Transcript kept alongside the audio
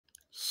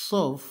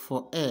Solve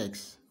for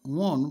x.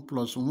 1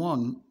 plus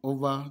 1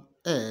 over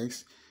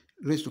x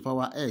raised to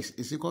power x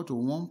is equal to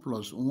 1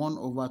 plus 1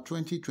 over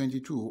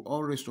 2022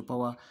 all raised to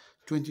power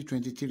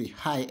 2023.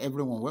 Hi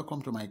everyone,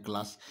 welcome to my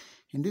class.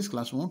 In this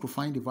class, we want to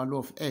find the value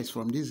of x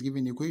from this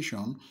given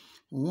equation.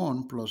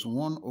 1 plus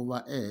 1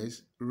 over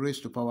x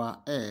raised to power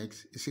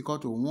x is equal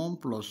to 1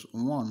 plus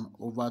 1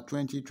 over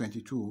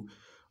 2022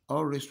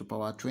 all raised to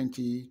power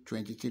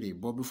 2023.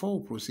 But before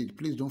we proceed,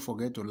 please don't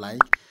forget to like,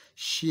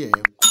 share,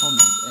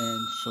 comment,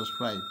 and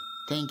subscribe.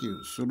 Thank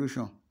you.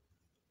 Solution.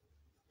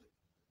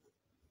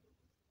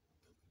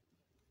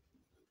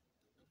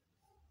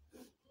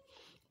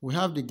 We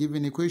have the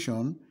given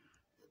equation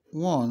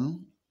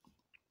 1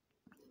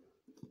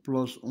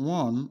 plus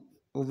 1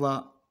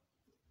 over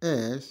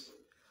s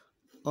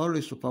all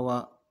raised to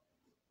power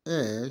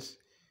s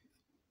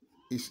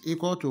is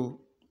equal to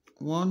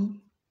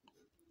 1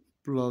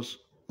 plus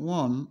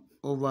 1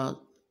 over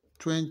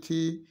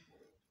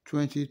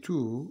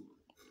 2022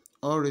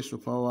 all raised to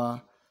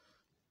power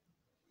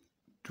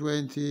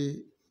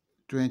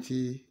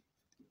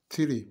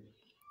 2023.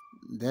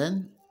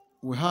 Then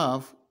we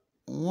have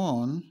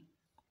 1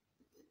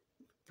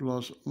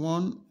 plus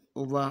 1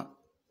 over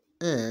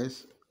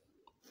s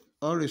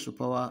all raised to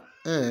power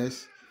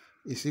s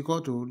is equal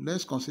to,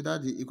 let's consider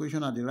the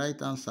equation at the right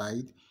hand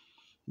side.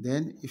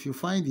 Then if you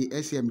find the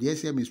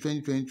LCM is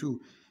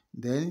 2022,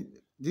 then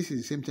this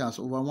is the same thing as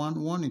over 1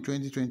 in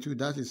 2022,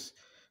 that is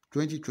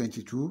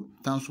 2022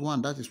 times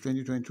 1, that is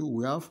 2022.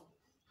 We have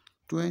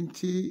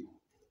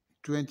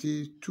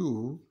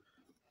 2022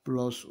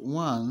 plus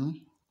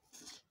 1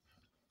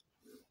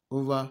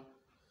 over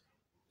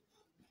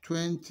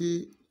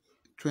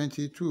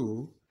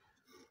 2022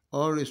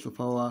 all raised to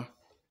power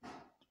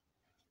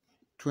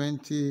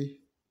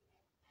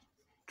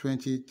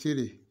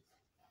 2023.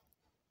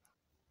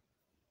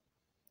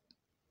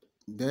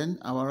 Then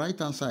our right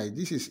hand side,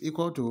 this is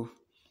equal to,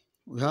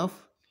 we have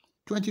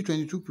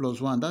 2022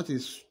 plus 1, that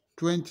is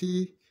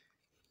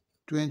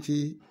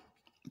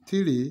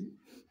 2023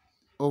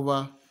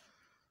 over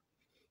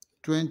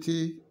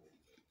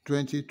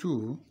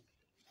 2022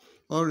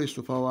 all raised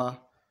to power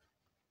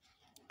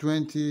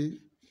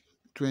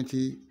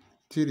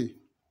 2023.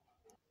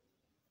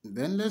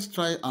 Then let's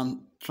try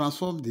and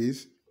transform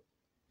this.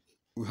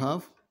 We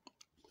have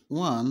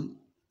 1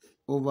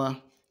 over,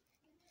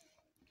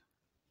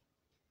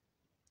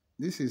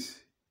 this is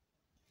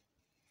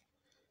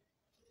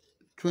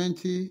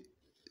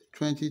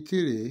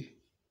 2023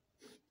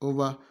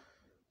 over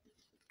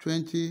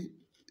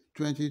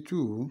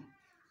 2022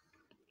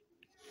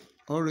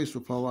 all raised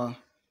to power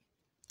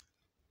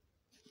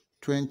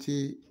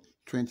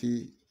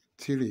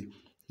 2023.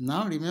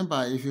 Now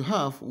remember, if you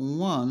have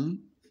 1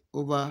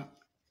 over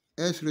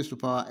s raised to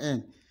power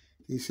n,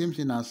 is same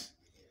thing as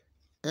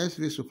s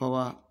raised to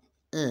power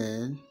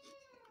n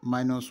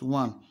minus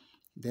 1.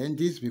 Then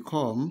this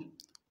become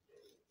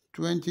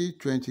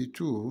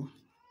 2022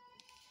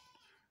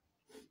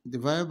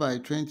 divided by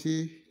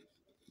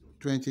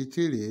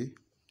 2023,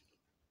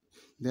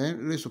 then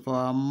raised to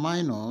power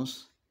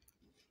minus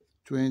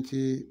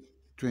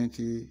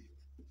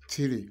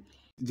 2023.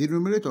 The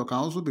numerator can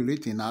also be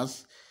written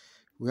as,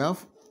 we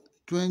have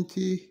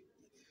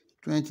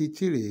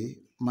 2023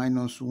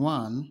 minus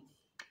 1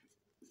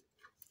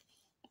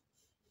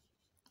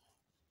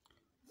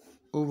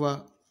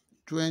 over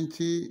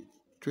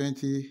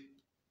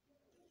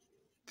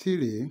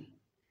 2023,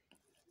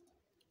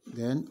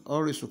 then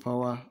all raised to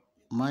power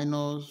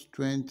minus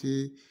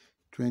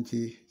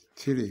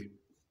 2023.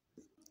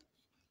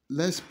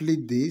 Let's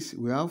split this.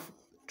 We have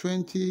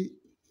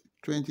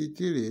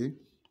 2023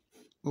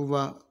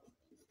 over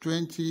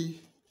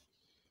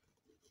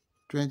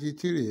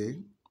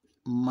 2023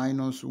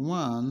 minus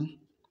 1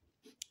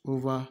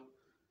 over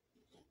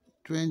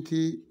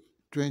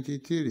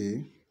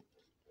 2023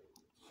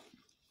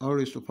 all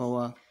raised to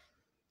power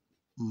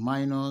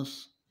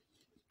minus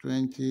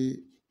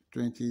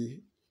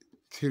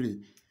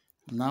 2023.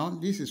 Now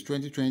this is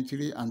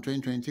 2023 and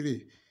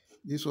 2023.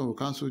 This one will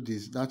cancel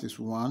this, that is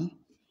 1.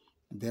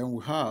 Then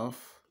we have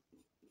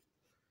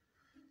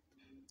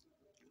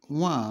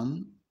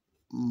 1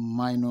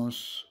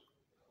 minus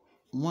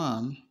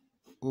 1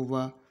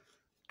 over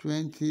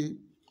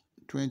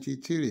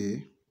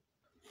 2023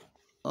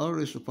 all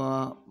raised to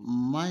power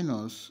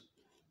minus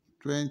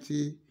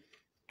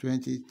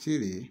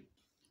 2023.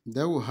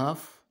 Then we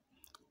have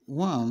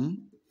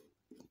 1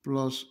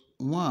 plus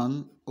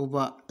 1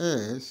 over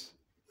s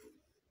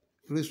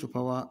raised to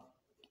power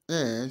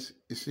s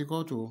is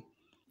equal to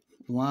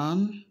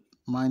 1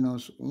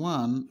 minus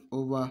 1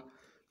 over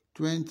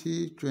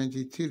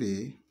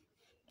 2023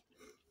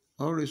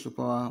 all raised to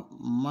power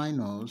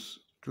minus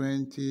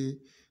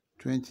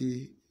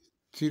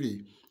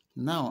 2023.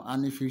 Now,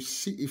 and if you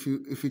see, if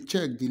you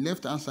check, the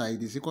left hand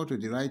side is equal to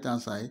the right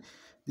hand side,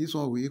 this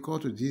one will equal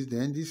to this,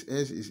 then this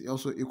s is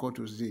also equal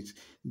to this.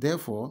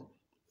 Therefore,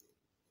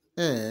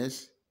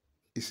 s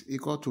is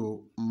equal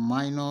to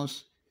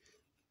minus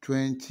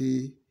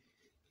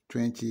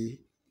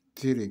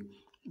 2023.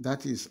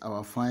 That is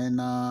our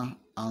final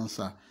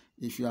answer.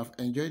 If you have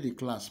enjoyed the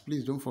class,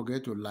 please don't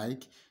forget to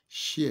like,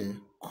 share,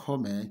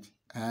 comment,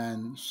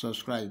 and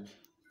subscribe.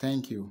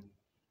 Thank you.